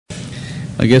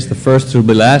I guess the first will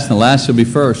be last and the last will be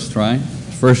first, right?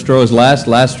 First row is last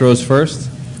row is first.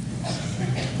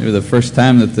 Maybe the first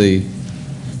time that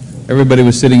everybody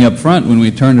was sitting up front when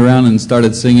we turned around and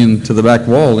started singing to the back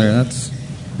wall there.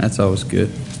 That's always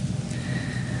good.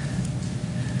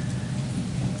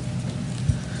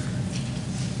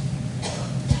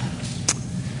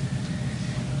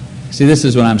 See, this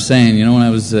is what I'm saying. You know, when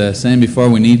I was saying before,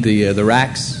 we need the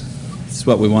racks. It's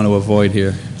what we want to avoid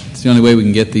here. It's the only way we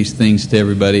can get these things to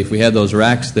everybody. If we had those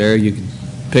racks there, you could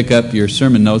pick up your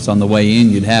sermon notes on the way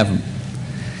in. You'd have them.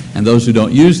 And those who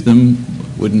don't use them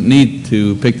wouldn't need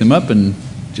to pick them up. And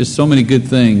just so many good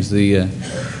things. The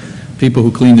people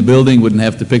who clean the building wouldn't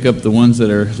have to pick up the ones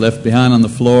that are left behind on the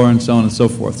floor and so on and so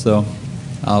forth. So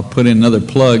I'll put in another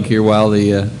plug here while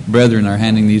the brethren are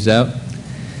handing these out.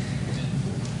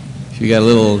 If you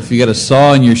got a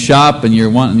saw in your shop and you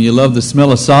love the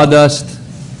smell of sawdust,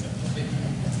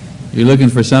 you're looking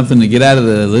for something to get out of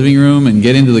the living room and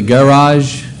get into the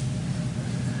garage,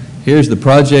 here's the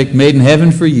project made in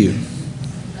heaven for you.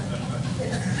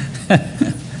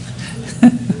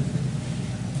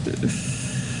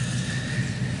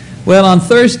 Well, on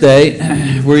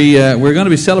Thursday, we're going to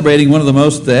be celebrating one of the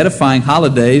most edifying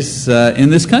holidays in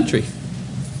this country.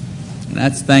 And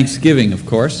that's Thanksgiving, of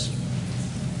course.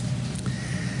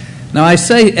 Now, I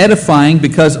say edifying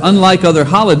because unlike other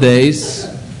holidays,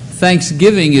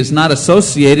 Thanksgiving is not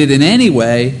associated in any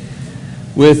way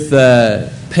with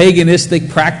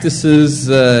paganistic practices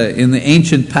in the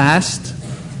ancient past,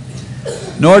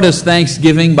 nor does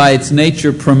Thanksgiving by its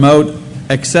nature promote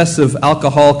excessive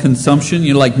alcohol consumption.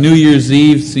 You know, like New Year's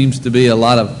Eve seems to be a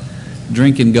lot of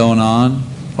drinking going on,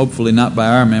 hopefully not by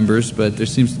our members, but there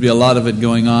seems to be a lot of it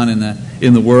going on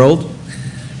in the world.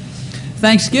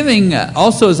 Thanksgiving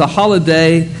also is a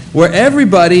holiday where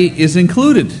everybody is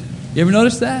included. You ever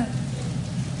notice that?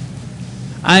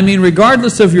 I mean,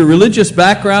 regardless of your religious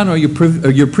background or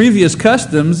your previous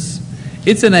customs,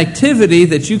 it's an activity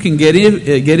that you can get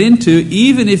into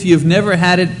even if you've never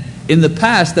had it in the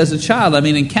past as a child. I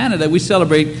mean, in Canada, we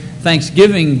celebrate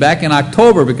Thanksgiving back in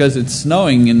October because it's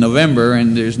snowing in November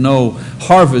and there's no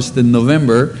harvest in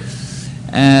November.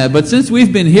 But since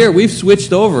we've been here, we've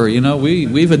switched over. You know,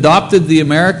 we've adopted the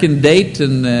American date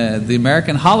and the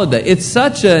American holiday. It's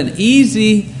such an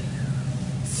easy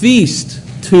feast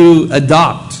to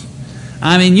adopt.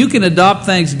 I mean, you can adopt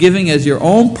Thanksgiving as your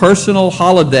own personal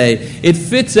holiday. It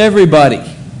fits everybody,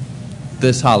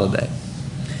 this holiday.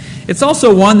 It's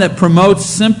also one that promotes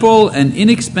simple and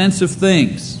inexpensive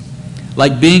things,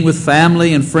 like being with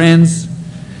family and friends,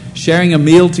 sharing a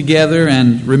meal together,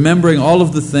 and remembering all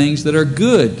of the things that are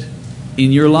good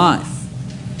in your life.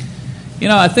 You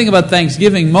know, I think about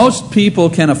Thanksgiving. Most people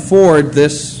can afford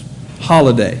this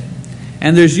holiday.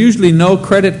 And there's usually no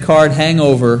credit card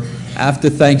hangover after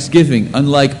Thanksgiving,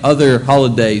 unlike other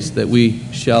holidays that we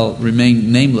shall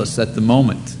remain nameless at the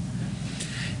moment.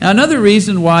 Now, another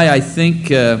reason why I think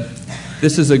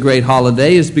this is a great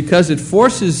holiday is because it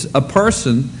forces a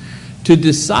person to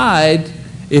decide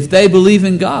if they believe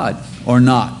in God or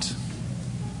not.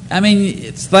 I mean,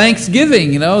 it's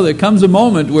Thanksgiving, you know. There comes a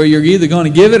moment where you're either going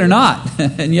to give it or not,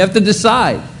 and you have to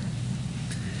decide.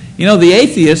 You know, the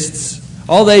atheists,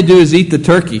 all they do is eat the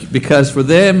turkey because for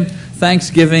them,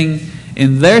 Thanksgiving,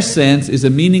 in their sense, is a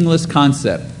meaningless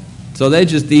concept. So they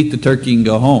just eat the turkey and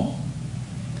go home.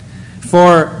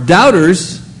 For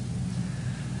doubters,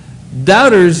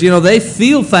 you know, they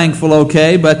feel thankful,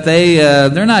 okay, but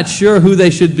they're not sure who they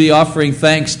should be offering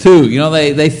thanks to. You know,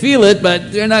 they feel it,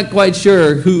 but they're not quite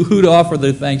sure who to offer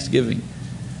their thanksgiving.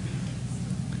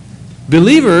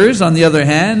 Believers, on the other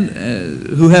hand,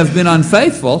 who have been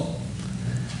unfaithful,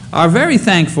 are very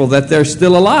thankful that they're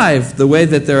still alive the way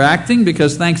that they're acting,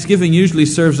 because Thanksgiving usually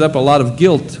serves up a lot of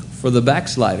guilt for the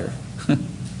backslider.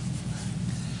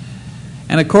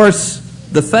 And of course,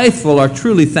 the faithful are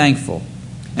truly thankful.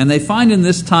 And they find in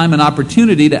this time an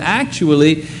opportunity to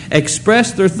actually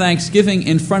express their thanksgiving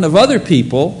in front of other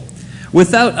people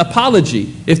without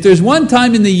apology. If there's one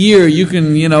time in the year you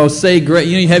can, you know, say great,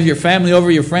 you know, you have your family over,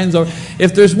 your friends over.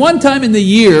 If there's one time in the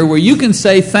year where you can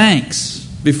say thanks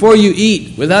before you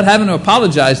eat without having to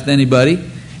apologize to anybody,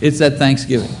 it's at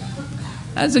Thanksgiving.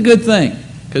 That's a good thing,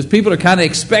 because people are kind of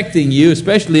expecting you,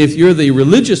 especially if you're the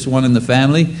religious one in the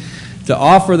family, to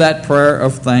offer that prayer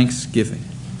of thanksgiving.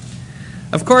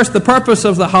 Of course, the purpose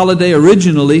of the holiday,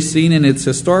 originally seen in its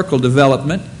historical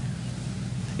development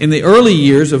in the early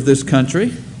years of this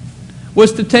country,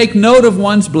 was to take note of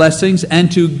one's blessings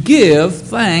and to give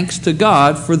thanks to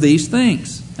God for these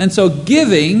things. And so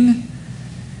giving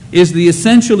is the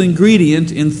essential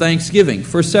ingredient in Thanksgiving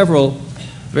for several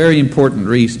very important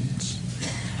reasons.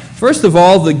 First of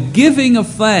all, the giving of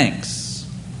thanks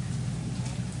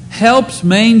helps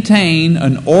maintain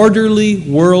an orderly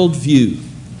worldview.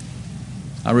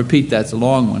 I'll repeat that, it's a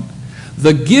long one.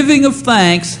 The giving of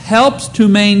thanks helps to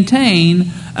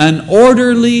maintain an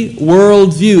orderly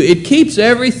worldview. It keeps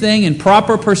everything in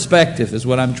proper perspective, is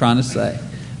what I'm trying to say,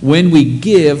 when we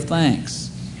give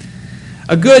thanks.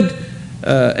 A good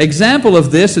example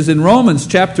of this is in Romans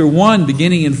chapter 1,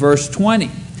 beginning in verse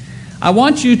 20. I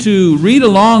want you to read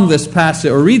along this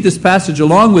passage, or read this passage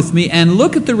along with me, and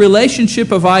look at the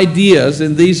relationship of ideas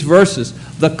in these verses,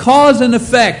 the cause and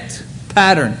effect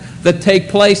pattern that take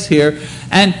place here,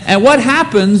 and what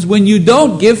happens when you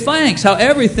don't give thanks, how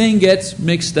everything gets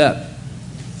mixed up.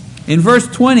 In verse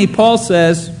 20, Paul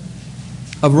says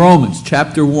of Romans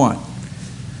chapter 1,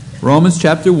 Romans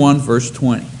chapter 1, verse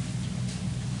 20.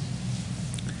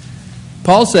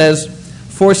 Paul says,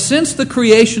 "For since the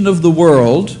creation of the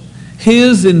world,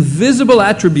 His invisible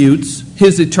attributes,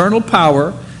 His eternal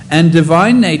power and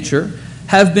divine nature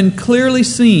have been clearly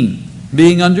seen,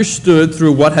 being understood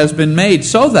through what has been made,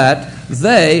 so that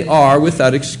they are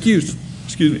without excuse."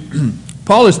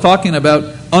 Paul is talking about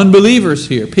unbelievers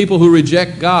here, people who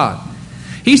reject God.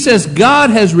 He says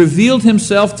God has revealed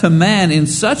Himself to man in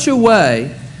such a way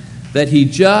that He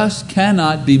just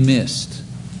cannot be missed.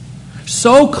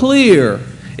 So clear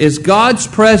is God's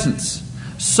presence,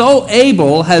 so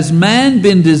able has man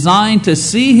been designed to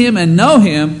see Him and know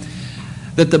Him,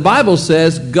 that the Bible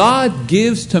says God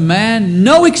gives to man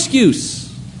no excuse.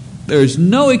 There is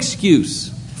no excuse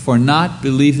for not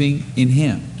believing in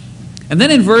Him. And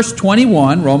then in verse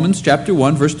 21, Romans chapter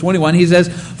 1, verse 21, he says,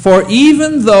 "For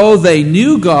even though they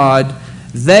knew God,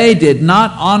 they did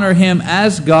not honor Him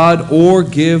as God or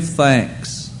give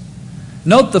thanks."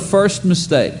 Note the first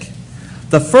mistake.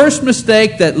 The first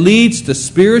mistake that leads to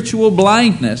spiritual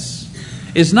blindness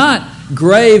is not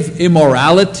grave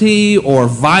immorality or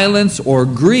violence or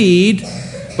greed,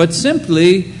 but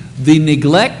simply the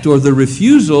neglect or the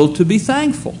refusal to be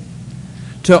thankful.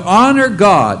 To honor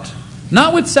God,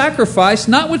 not with sacrifice,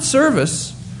 not with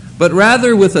service, but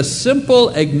rather with a simple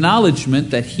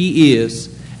acknowledgement that He is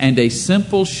and a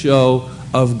simple show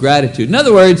of gratitude. In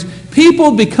other words,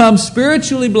 people become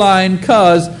spiritually blind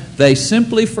because they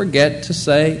simply forget to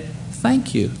say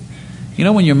thank you. You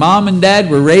know, when your mom and dad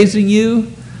were raising you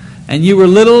and you were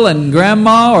little and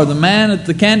grandma or the man at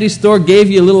the candy store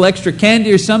gave you a little extra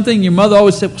candy or something, your mother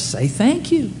always said, "Well, say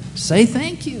thank you. Say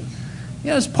thank you."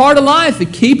 You know, it's part of life.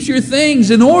 It keeps your things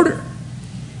in order.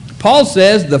 Paul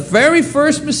says the very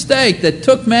first mistake that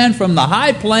took man from the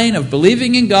high plane of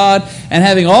believing in God and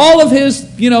having all of his,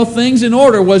 things in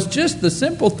order was just the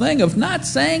simple thing of not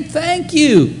saying thank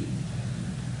you.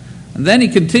 And then he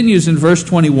continues in verse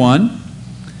 21,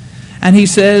 and he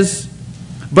says,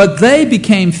 "But they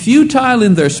became futile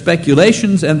in their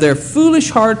speculations, and their foolish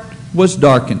heart was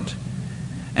darkened.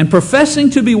 And professing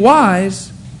to be wise,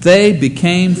 they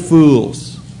became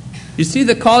fools." You see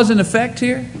the cause and effect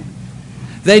here?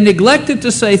 They neglected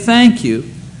to say thank you.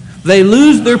 They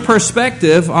lose their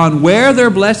perspective on where their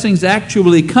blessings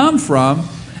actually come from,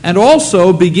 and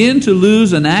also begin to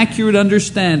lose an accurate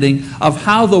understanding of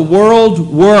how the world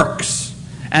works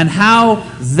and how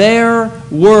their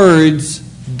words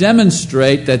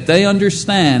demonstrate that they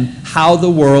understand how the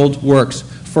world works.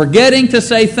 Forgetting to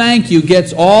say thank you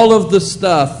gets all of the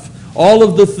stuff, all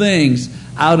of the things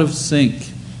out of sync,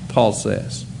 Paul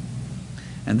says.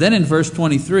 And then in verse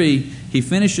 23, he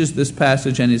finishes this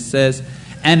passage and it says,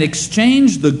 "And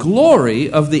exchanged the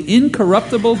glory of the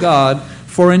incorruptible God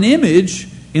for an image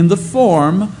in the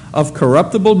form of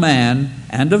corruptible man,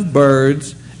 and of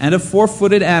birds, and of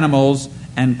four-footed animals,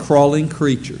 and crawling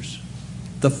creatures."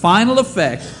 The final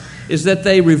effect is that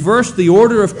they reverse the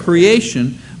order of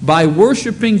creation by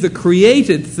worshiping the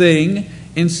created thing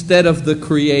instead of the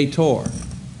Creator.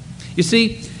 You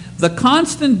see, the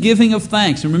constant giving of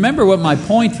thanks, and remember what my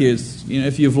point is,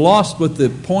 if you've lost what the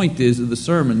point is of the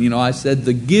sermon, I said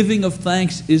the giving of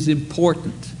thanks is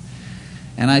important.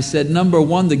 And I said, number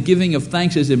one, the giving of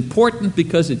thanks is important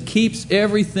because it keeps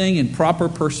everything in proper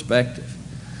perspective.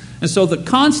 And so the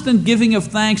constant giving of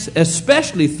thanks,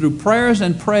 especially through prayers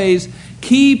and praise,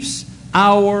 keeps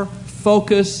our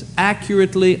focus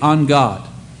accurately on God,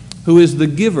 who is the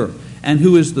giver and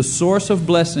who is the source of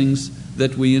blessings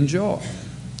that we enjoy.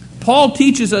 Paul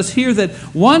teaches us here that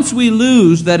once we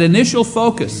lose that initial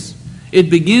focus, it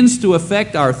begins to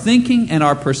affect our thinking and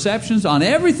our perceptions on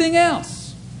everything else.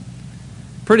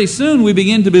 Pretty soon we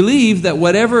begin to believe that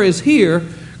whatever is here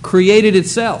created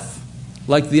itself,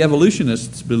 like the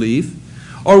evolutionists believe,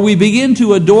 or we begin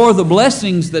to adore the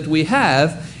blessings that we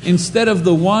have instead of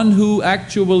the one who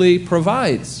actually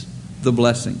provides the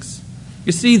blessings.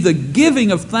 You see, the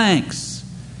giving of thanks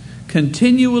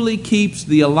continually keeps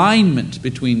the alignment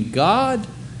between God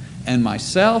and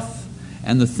myself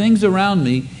and the things around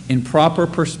me in proper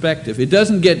perspective. It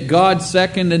doesn't get God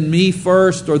second and me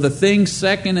first, or the things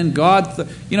second and God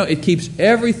it keeps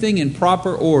everything in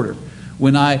proper order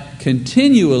when I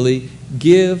continually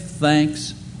give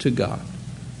thanks to God.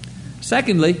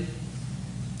 Secondly,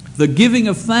 the giving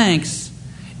of thanks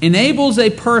enables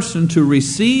a person to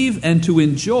receive and to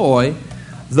enjoy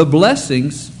the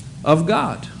blessings of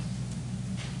God.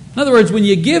 In other words, when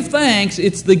you give thanks,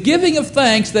 it's the giving of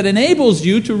thanks that enables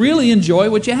you to really enjoy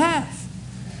what you have.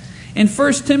 In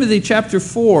 1 Timothy chapter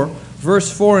 4, verse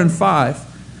 4 and 5,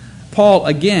 Paul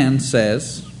again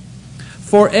says,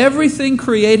 "For everything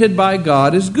created by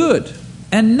God is good,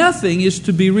 and nothing is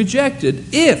to be rejected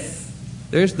if,"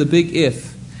 there's the big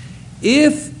if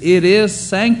it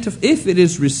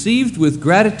is received with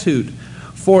gratitude,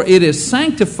 for it is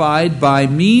sanctified by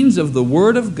means of the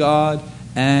word of God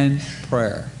and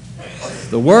prayer.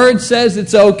 The Word says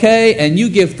it's okay, and you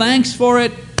give thanks for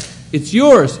it. It's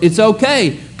yours. It's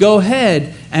okay. Go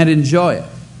ahead and enjoy it.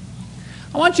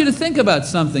 I want you to think about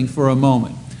something for a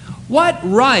moment. What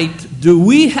right do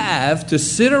we have to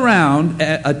sit around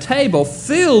at a table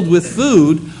filled with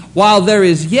food while there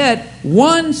is yet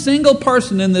one single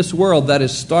person in this world that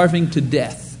is starving to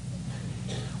death?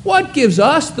 What gives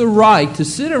us the right to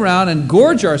sit around and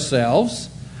gorge ourselves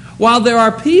while there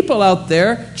are people out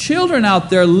there, children out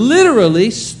there,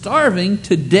 literally starving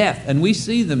to death? And we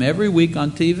see them every week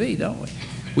on TV, don't we?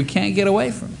 We can't get away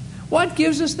from it. What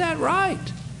gives us that right?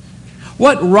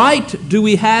 What right do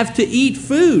we have to eat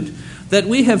food that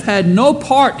we have had no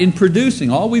part in producing?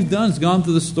 All we've done is gone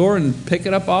to the store and pick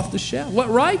it up off the shelf.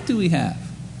 What right do we have?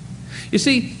 You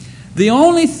see, the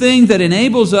only thing that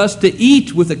enables us to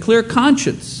eat with a clear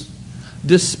conscience,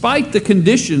 despite the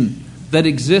condition that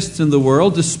exists in the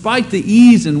world, despite the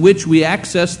ease in which we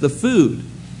access the food,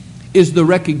 is the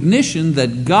recognition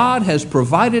that God has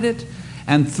provided it,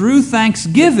 and through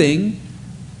thanksgiving,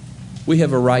 we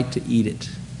have a right to eat it,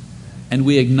 and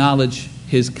we acknowledge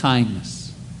His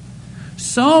kindness.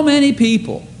 So many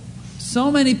people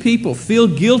feel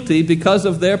guilty because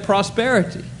of their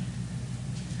prosperity.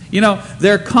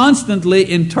 They're constantly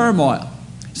in turmoil.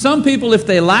 Some people, if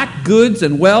they lack goods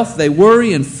and wealth, they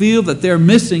worry and feel that they're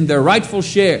missing their rightful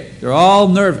share. They're all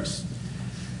nervous.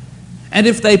 And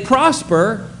if they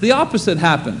prosper, the opposite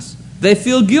happens. They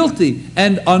feel guilty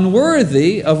and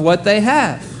unworthy of what they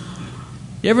have.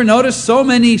 You ever notice so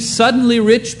many suddenly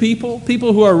rich people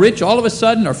who are rich all of a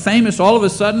sudden, or famous all of a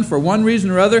sudden for one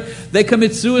reason or other, they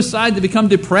commit suicide, they become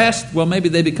depressed. Well, maybe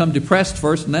they become depressed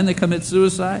first and then they commit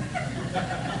suicide.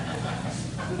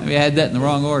 Maybe I had that in the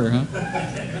wrong order, huh?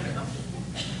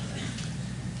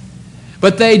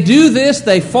 But they do this,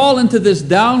 they fall into this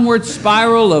downward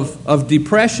spiral of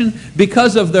depression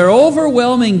because of their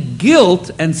overwhelming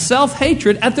guilt and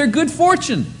self-hatred at their good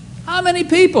fortune. How many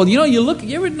people? You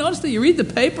ever notice that you read the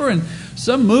paper and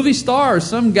some movie star or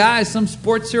some guy, some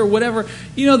sports hero, whatever,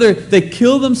 they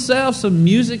kill themselves, some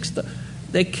music stuff.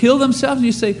 They kill themselves and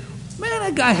you say, man,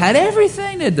 that guy had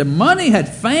everything. They had the money,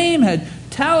 had fame, had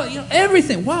talent,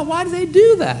 everything. Why do they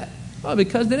do that? Well,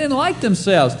 because they didn't like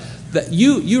themselves. That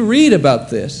you read about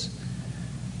this,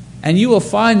 and you will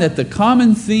find that the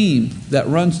common theme that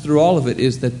runs through all of it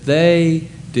is that they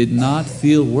did not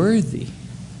feel worthy.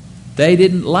 They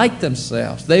didn't like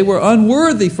themselves. They were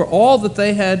unworthy for all that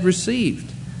they had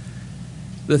received.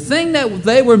 The thing that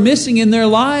they were missing in their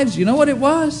lives, you know what it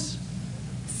was?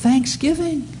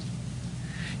 Thanksgiving.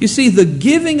 You see, the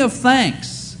giving of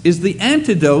thanks is the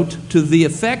antidote to the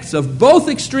effects of both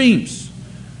extremes.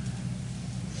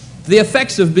 The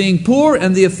effects of being poor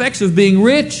and the effects of being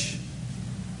rich.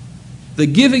 The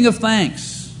giving of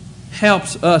thanks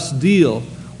helps us deal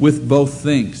with both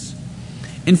things.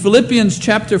 In Philippians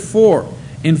chapter 4,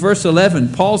 in verse 11,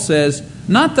 Paul says,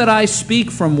 "Not that I speak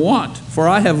from want, for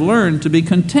I have learned to be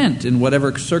content in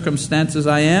whatever circumstances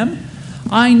I am.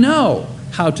 I know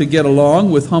how to get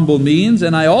along with humble means,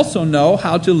 and I also know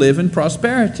how to live in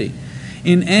prosperity.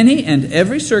 In any and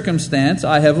every circumstance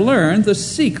I have learned the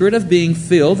secret of being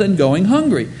filled and going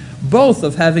hungry, both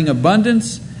of having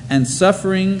abundance and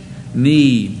suffering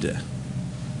need."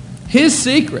 His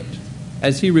secret,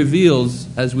 as he reveals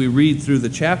as we read through the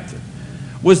chapter,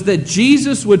 was that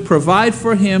Jesus would provide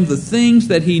for him the things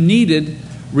that he needed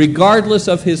regardless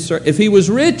of his circumstances. If he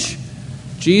was rich,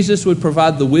 Jesus would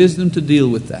provide the wisdom to deal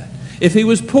with that. If he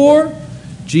was poor,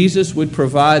 Jesus would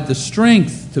provide the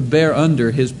strength to bear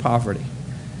under his poverty.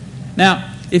 Now,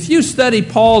 if you study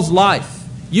Paul's life,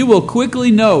 you will quickly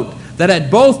note that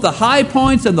at both the high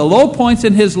points and the low points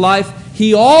in his life,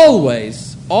 he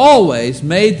always always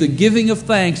made the giving of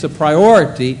thanks a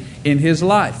priority in his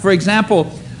life. For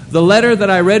example, the letter that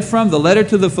I read from, the letter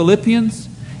to the Philippians,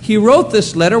 he wrote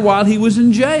this letter while he was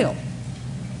in jail,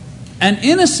 and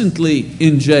innocently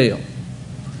in jail.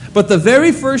 But the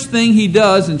very first thing he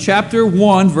does in chapter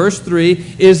 1, verse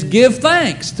 3, is give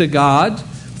thanks to God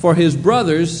for his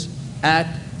brothers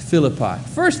at Philippi.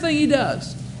 First thing he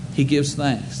does, he gives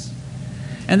thanks.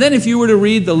 And then if you were to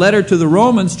read the letter to the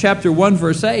Romans, chapter 1,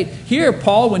 verse 8, here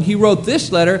Paul, when he wrote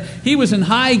this letter, he was in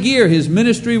high gear. His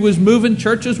ministry was moving.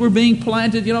 Churches were being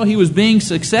planted. He was being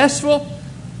successful.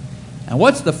 And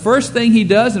what's the first thing he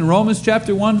does in Romans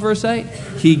chapter 1, verse 8?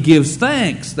 He gives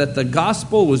thanks that the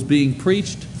gospel was being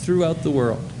preached throughout the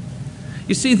world.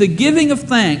 You see, the giving of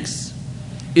thanks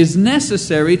is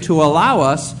necessary to allow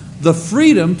us the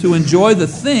freedom to enjoy the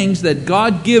things that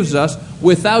God gives us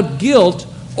without guilt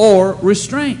or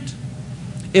restraint.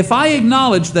 If I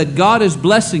acknowledge that God is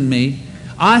blessing me,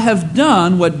 I have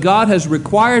done what God has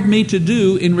required me to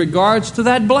do in regards to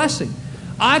that blessing.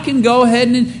 I can go ahead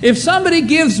and, if somebody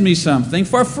gives me something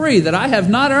for free that I have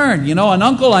not earned, an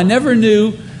uncle I never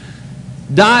knew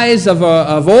dies of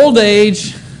old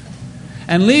age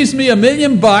and leaves me $1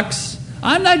 million,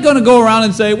 I'm not going to go around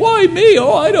and say, why me?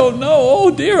 Oh, I don't know.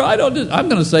 Oh dear, I don't. I'm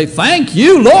going to say, thank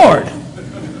you, Lord.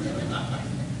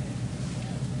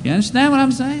 You understand what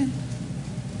I'm saying?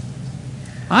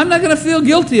 I'm not going to feel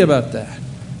guilty about that.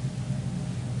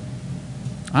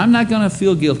 I'm not going to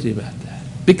feel guilty about that.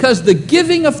 Because the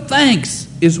giving of thanks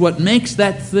is what makes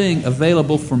that thing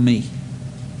available for me.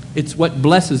 It's what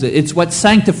blesses it. It's what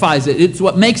sanctifies it. It's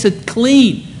what makes it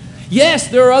clean. Yes,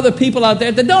 there are other people out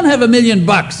there that don't have $1 million.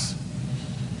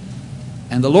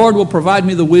 And the Lord will provide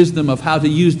me the wisdom of how to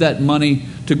use that money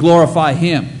to glorify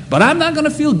Him. But I'm not going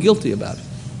to feel guilty about it.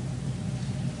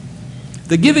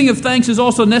 The giving of thanks is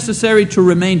also necessary to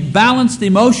remain balanced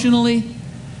emotionally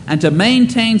and to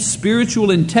maintain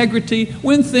spiritual integrity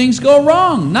when things go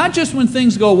wrong. Not just when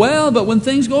things go well, but when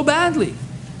things go badly.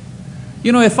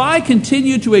 If I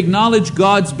continue to acknowledge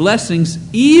God's blessings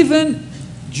even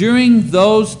during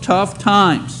those tough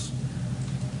times,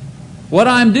 what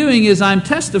I'm doing is I'm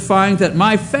testifying that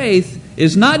my faith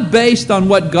is not based on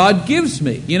what God gives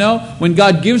me. When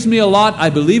God gives me a lot, I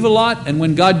believe a lot. And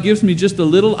when God gives me just a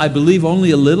little, I believe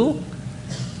only a little.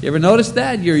 You ever notice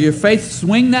that? Your faith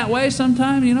swing that way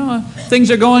sometimes? Things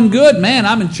are going good. Man,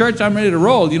 I'm in church, I'm ready to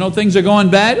roll. Things are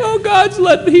going bad.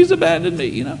 Oh, He's abandoned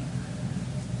me,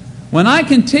 When I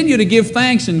continue to give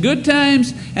thanks in good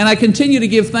times, and I continue to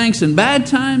give thanks in bad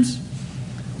times,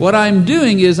 what I'm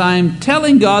doing is I'm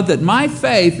telling God that my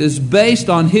faith is based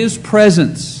on His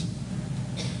presence.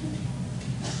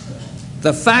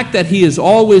 The fact that He is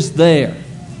always there.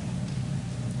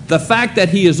 The fact that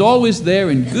He is always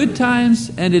there in good times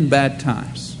and in bad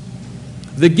times.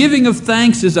 The giving of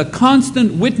thanks is a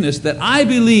constant witness that I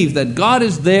believe that God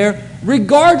is there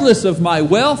regardless of my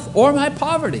wealth or my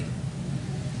poverty.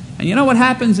 And you know what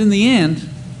happens in the end?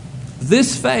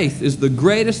 This faith is the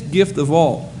greatest gift of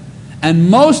all. And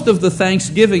most of the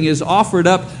thanksgiving is offered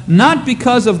up not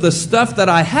because of the stuff that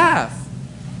I have,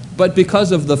 but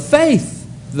because of the faith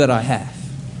that I have.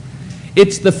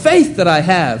 It's the faith that I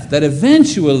have that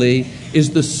eventually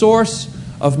is the source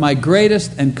of my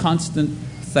greatest and constant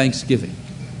thanksgiving.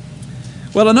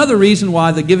 Well, another reason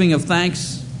why the giving of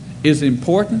thanks is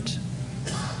important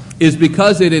is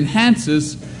because it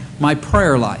enhances my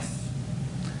prayer life.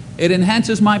 It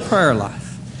enhances my prayer life.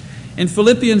 In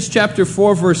Philippians chapter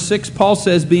 4, verse 6, Paul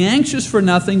says, "Be anxious for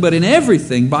nothing, but in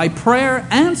everything, by prayer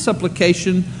and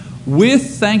supplication,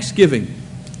 with thanksgiving,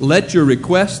 let your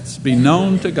requests be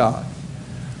known to God."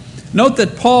 Note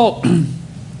that Paul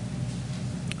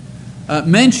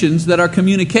mentions that our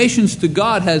communications to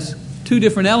God has two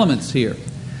different elements here.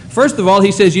 First of all,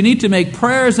 he says you need to make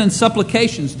prayers and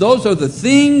supplications. Those are the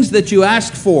things that you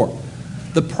ask for.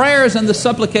 The prayers and the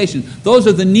supplications, those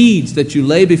are the needs that you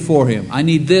lay before Him. I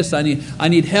need this, I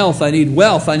need health, I need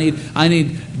wealth, I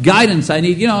need guidance, I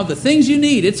need, the things you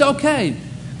need. It's okay.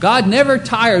 God never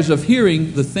tires of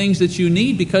hearing the things that you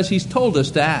need because He's told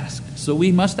us to ask. So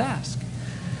we must ask.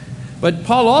 But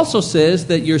Paul also says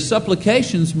that your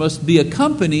supplications must be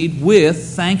accompanied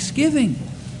with thanksgiving.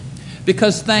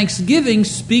 Because thanksgiving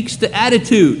speaks to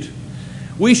attitude.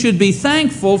 We should be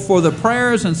thankful for the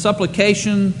prayers and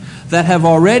supplication that have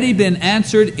already been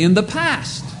answered in the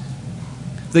past.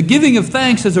 The giving of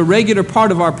thanks as a regular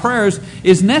part of our prayers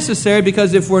is necessary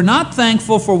because if we're not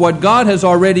thankful for what God has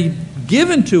already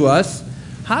given to us,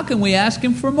 how can we ask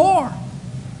Him for more?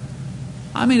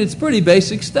 It's pretty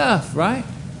basic stuff, right?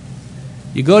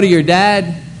 You go to your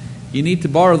dad, you need to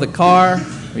borrow the car,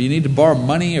 or you need to borrow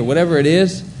money, or whatever it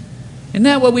is. Isn't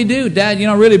that what we do? Dad,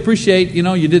 really appreciate,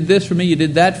 you did this for me, you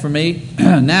did that for me.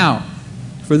 Now,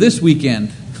 for this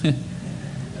weekend,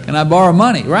 can I borrow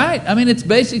money? Right? I mean, it's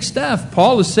basic stuff.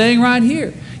 Paul is saying right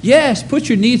here, yes, put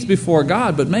your needs before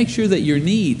God, but make sure that your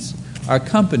needs are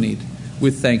accompanied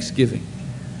with thanksgiving.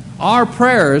 Our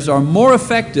prayers are more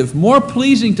effective, more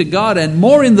pleasing to God, and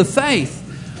more in the faith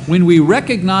when we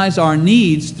recognize our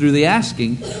needs through the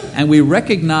asking, and we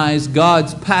recognize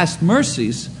God's past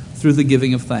mercies through the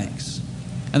giving of thanks.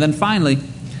 And then finally,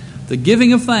 the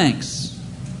giving of thanks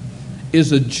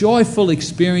is a joyful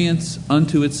experience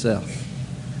unto itself.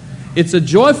 It's a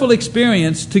joyful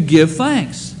experience to give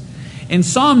thanks. In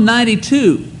Psalm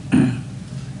 92,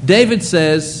 David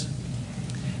says,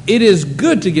 it is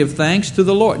good to give thanks to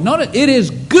the Lord. Notice, it is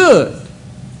good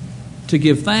to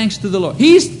give thanks to the Lord.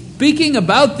 He's speaking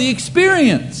about the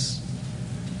experience.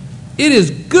 It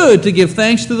is good to give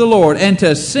thanks to the Lord and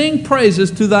to sing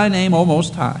praises to thy name, O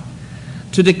Most High,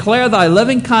 to declare thy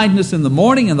loving kindness in the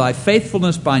morning and thy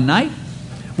faithfulness by night,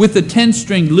 with the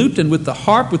 10-stringed lute and with the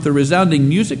harp, with the resounding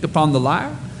music upon the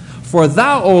lyre. For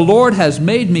thou, O Lord, hast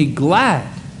made me glad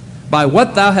by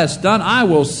what thou hast done. I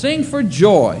will sing for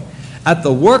joy at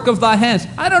the work of thy hands.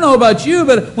 I don't know about you,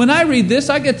 but when I read this,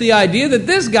 I get the idea that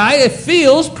this guy, it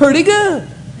feels pretty good.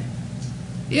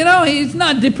 He's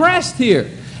not depressed here.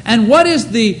 And what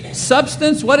is the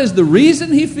substance? What is the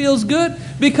reason he feels good?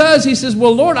 Because he says,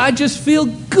 well, Lord, I just feel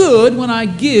good when I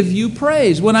give you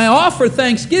praise. When I offer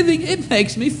thanksgiving, it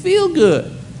makes me feel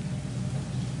good.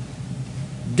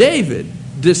 David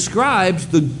describes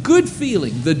the good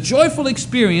feeling, the joyful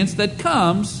experience that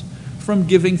comes from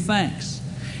giving thanks.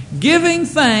 Giving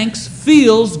thanks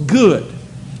feels good.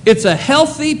 It's a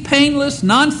healthy, painless,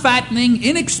 non-fattening,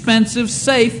 inexpensive,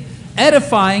 safe,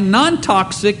 edifying,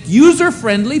 non-toxic,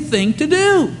 user-friendly thing to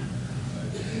do.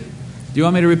 Do you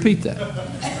want me to repeat that?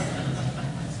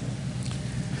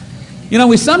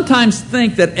 We sometimes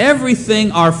think that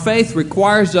everything our faith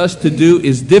requires us to do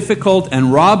is difficult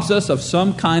and robs us of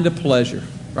some kind of pleasure,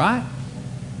 right?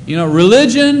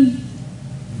 Religion,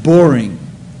 boring.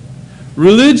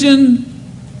 Religion,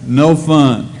 no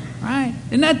fun, right?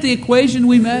 Isn't that the equation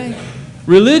we make?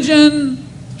 Religion,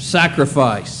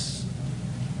 sacrifice.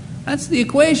 That's the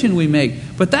equation we make.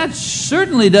 But that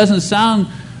certainly doesn't sound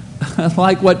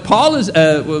like what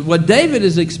what David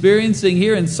is experiencing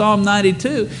here in Psalm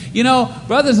 92.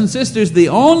 Brothers and sisters, the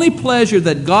only pleasure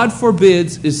that God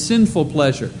forbids is sinful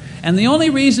pleasure. And the only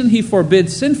reason He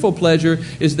forbids sinful pleasure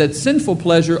is that sinful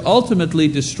pleasure ultimately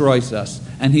destroys us.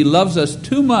 And He loves us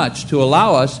too much to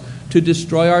allow us to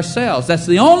destroy ourselves. That's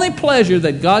the only pleasure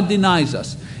that God denies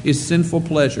us, is sinful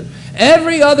pleasure.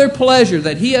 Every other pleasure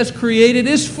that He has created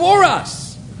is for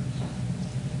us.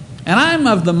 And I'm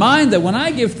of the mind that when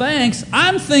I give thanks,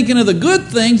 I'm thinking of the good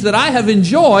things that I have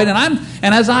enjoyed, and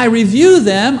as I review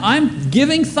them, I'm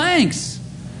giving thanks.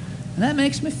 And that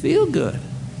makes me feel good.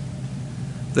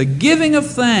 The giving of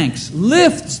thanks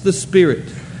lifts the spirit,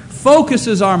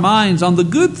 focuses our minds on the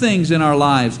good things in our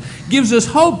lives, gives us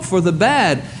hope for the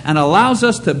bad, and allows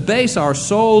us to base our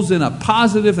souls in a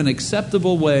positive and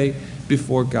acceptable way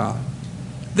before God.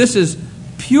 This is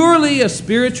purely a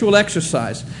spiritual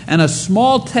exercise and a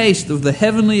small taste of the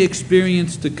heavenly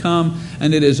experience to come,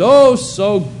 and it is oh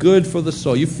so good for the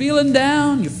soul. You're feeling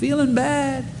down, you're feeling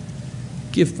bad,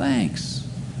 give thanks.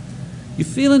 You're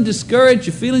feeling discouraged,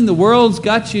 you're feeling the world's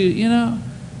got you,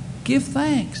 give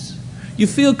thanks. You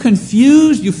feel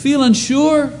confused, you feel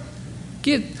unsure,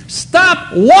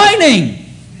 stop whining.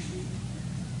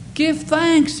 Give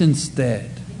thanks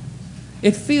instead.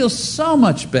 It feels so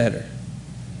much better.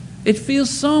 It feels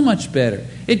so much better.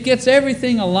 It gets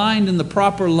everything aligned in the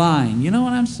proper line. You know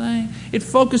what I'm saying? It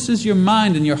focuses your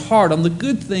mind and your heart on the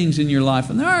good things in your life.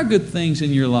 And there are good things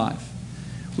in your life.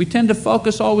 We tend to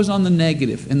focus always on the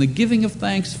negative. And the giving of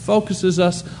thanks focuses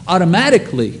us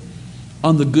automatically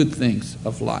on the good things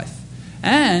of life.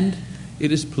 And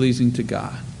it is pleasing to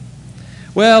God.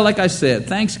 Well, like I said,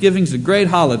 Thanksgiving is a great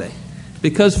holiday.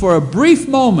 Because for a brief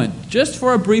moment, just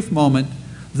for a brief moment,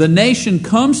 the nation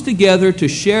comes together to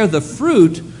share the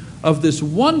fruit of this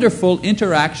wonderful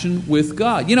interaction with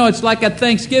God. It's like at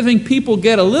Thanksgiving, people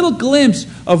get a little glimpse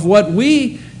of what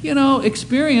we,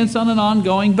 experience on an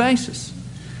ongoing basis.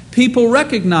 People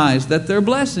recognize that their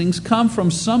blessings come from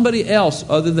somebody else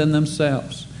other than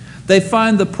themselves. They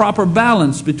find the proper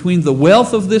balance between the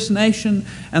wealth of this nation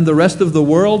and the rest of the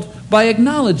world by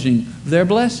acknowledging their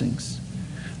blessings.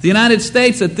 The United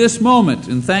States at this moment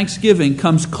in Thanksgiving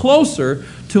comes closer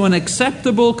to an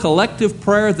acceptable collective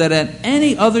prayer than at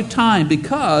any other time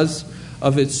because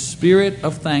of its spirit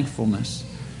of thankfulness.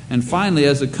 And finally,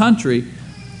 as a country,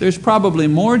 there's probably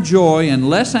more joy and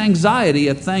less anxiety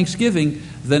at Thanksgiving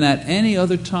than at any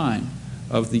other time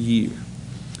of the year.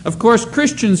 Of course,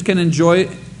 Christians can enjoy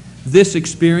this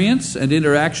experience and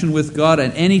interaction with God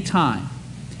at any time.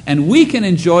 And we can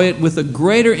enjoy it with a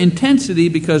greater intensity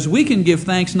because we can give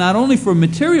thanks not only for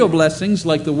material blessings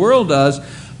like the world does,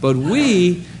 but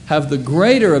we have the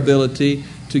greater ability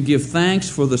to give thanks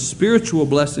for the spiritual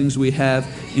blessings we have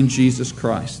in Jesus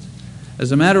Christ.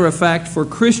 As a matter of fact, for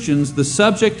Christians, the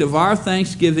subject of our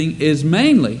thanksgiving is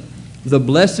mainly the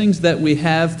blessings that we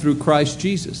have through Christ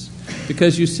Jesus.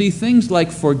 Because you see, things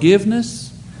like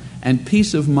forgiveness and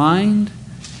peace of mind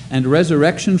and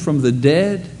resurrection from the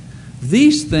dead,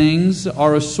 these things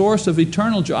are a source of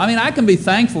eternal joy. I mean, I can be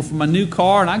thankful for my new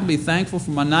car, and I can be thankful for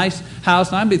my nice house,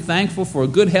 and I can be thankful for a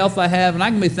good health I have, and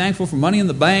I can be thankful for money in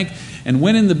the bank and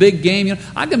winning the big game. You know,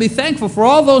 I can be thankful for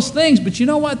all those things, but you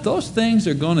know what? Those things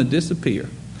are going to disappear.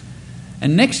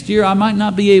 And next year I might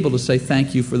not be able to say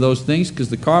thank you for those things because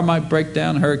the car might break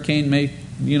down, a hurricane may,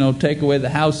 take away the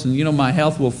house, and my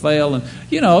health will fail, and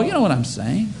you know what I'm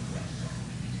saying.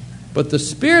 But the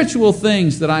spiritual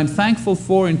things that I'm thankful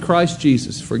for in Christ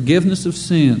Jesus, forgiveness of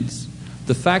sins,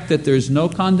 the fact that there's no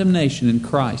condemnation in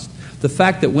Christ, the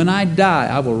fact that when I die,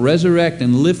 I will resurrect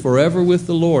and live forever with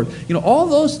the Lord. All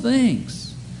those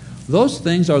things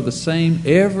are the same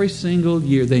every single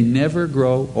year. They never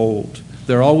grow old.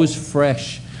 They're always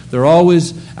fresh. They're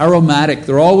always aromatic.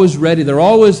 They're always ready. They're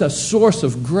always a source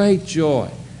of great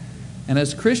joy. And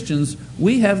as Christians,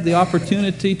 we have the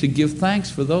opportunity to give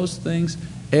thanks for those things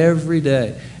every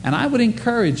day. And I would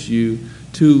encourage you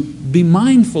to be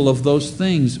mindful of those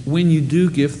things when you do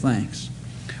give thanks.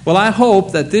 Well, I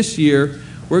hope that this year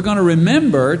we're going to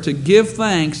remember to give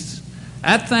thanks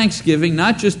at Thanksgiving,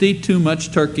 not just eat too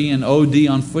much turkey and OD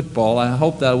on football. I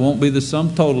hope that won't be the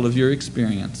sum total of your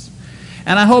experience.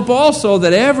 And I hope also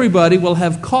that everybody will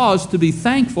have cause to be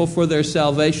thankful for their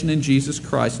salvation in Jesus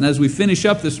Christ. And as we finish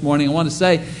up this morning, I want to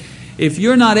say, if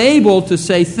you're not able to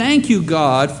say thank you,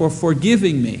 God, for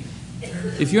forgiving me,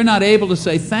 if you're not able to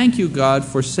say thank you, God,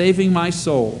 for saving my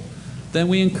soul, then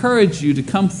we encourage you to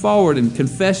come forward and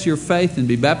confess your faith and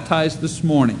be baptized this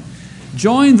morning.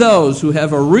 Join those who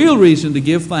have a real reason to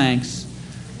give thanks.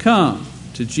 Come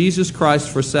to Jesus Christ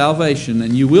for salvation,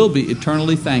 and you will be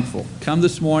eternally thankful. Come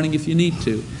this morning if you need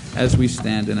to, as we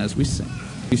stand and as we sing.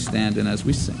 We stand and as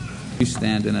we sing. We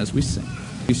stand and as we sing.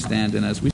 We stand and as we